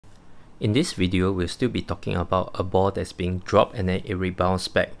In this video, we'll still be talking about a ball that's being dropped and then it rebounds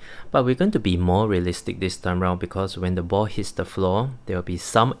back. But we're going to be more realistic this time around because when the ball hits the floor, there will be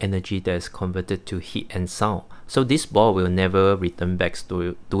some energy that is converted to heat and sound. So this ball will never return back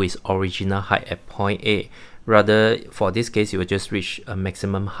to its original height at point A. Rather, for this case, it will just reach a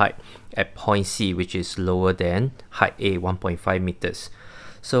maximum height at point C, which is lower than height A, 1.5 meters.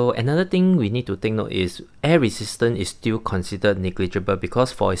 So another thing we need to take note is air resistance is still considered negligible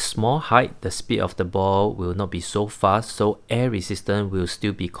because for a small height, the speed of the ball will not be so fast, so air resistance will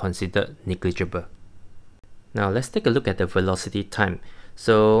still be considered negligible. Now let's take a look at the velocity time.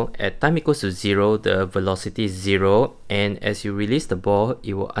 So at time equals to 0, the velocity is 0, and as you release the ball,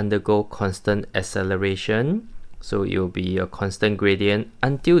 it will undergo constant acceleration. So it will be a constant gradient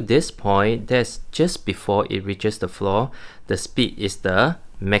until this point, that's just before it reaches the floor, the speed is the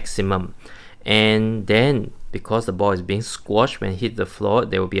maximum. And then because the ball is being squashed when it hit the floor,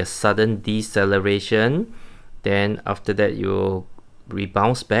 there will be a sudden deceleration. Then after that, you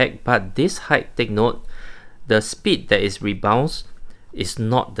rebounds back. But this height, take note, the speed that is rebounds is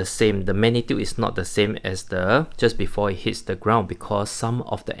not the same. The magnitude is not the same as the just before it hits the ground because some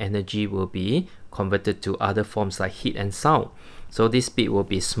of the energy will be converted to other forms like heat and sound. So this speed will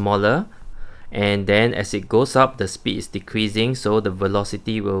be smaller, and then as it goes up, the speed is decreasing, so the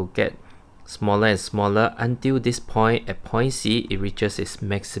velocity will get smaller and smaller until this point. At point C, it reaches its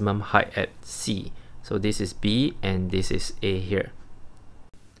maximum height at C. So this is B and this is A here.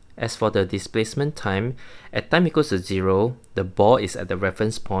 As for the displacement time, at time equals to 0, the ball is at the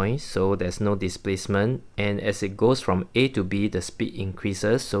reference point, so there's no displacement, and as it goes from A to B, the speed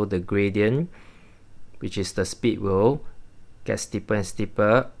increases, so the gradient, which is the speed, will get steeper and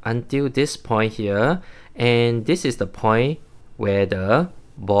steeper until this point here, and this is the point where the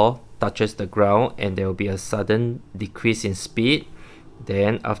ball touches the ground and there will be a sudden decrease in speed.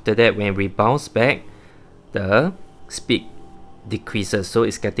 Then after that, when it rebounds back, the speed decreases, so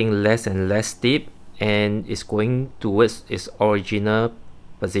it's getting less and less steep and it's going towards its original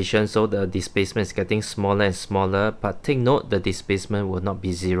position, so the displacement is getting smaller and smaller. But take note, the displacement will not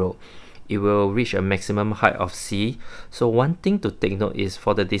be 0. It will reach a maximum height of C. So one thing to take note is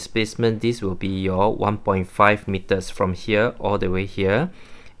for the displacement, this will be your 1.5 meters from here all the way here,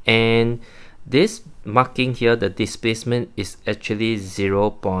 and this marking here, the displacement is actually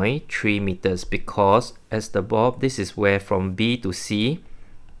 0.3 meters because as the ball, this is where from B to C,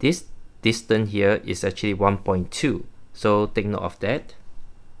 this distance here is actually 1.2. So take note of that.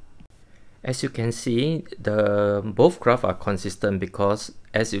 As you can see, both graphs are consistent because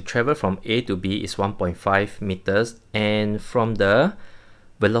as you travel from A to B is 1.5 meters, and from the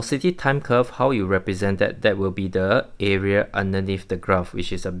velocity time curve, how you represent that will be the area underneath the graph,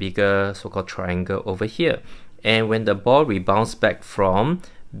 which is a bigger so-called triangle over here. And when the ball rebounds back from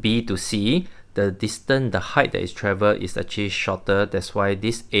B to C, the distance, the height that is traveled is actually shorter. That's why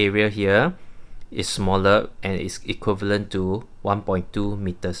this area here is smaller and is equivalent to 1.2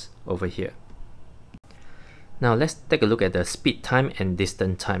 meters over here. Now let's take a look at the speed time and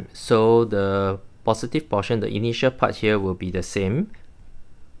distance time. So the positive portion, the initial part here will be the same,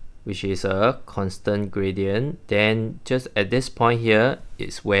 which is a constant gradient. Then just at this point here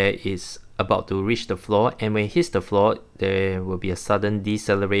is where it's about to reach the floor, and when it hits the floor, there will be a sudden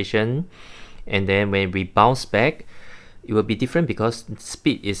deceleration, and then when it rebounds back, it will be different because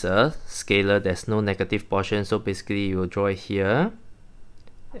speed is a scalar, there's no negative portion. So basically you will draw it here,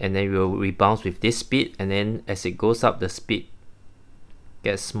 and then you will rebound with this speed, and then as it goes up, the speed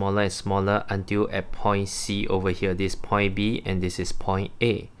gets smaller and smaller until at point C over here. This is point B and this is point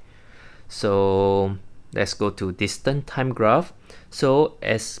A. So let's go to distance time graph. So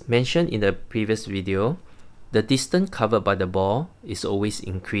as mentioned in the previous video, the distance covered by the ball is always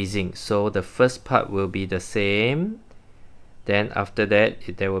increasing. So the first part will be the same. Then after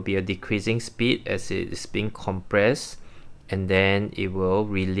that, there will be a decreasing speed as it is being compressed, and then it will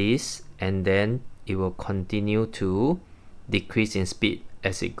release, and then it will continue to decrease in speed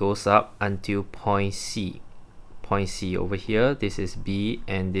as it goes up until point C. Point C over here, this is B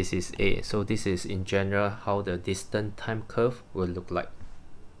and this is A. So this is in general how the distance time curve will look like.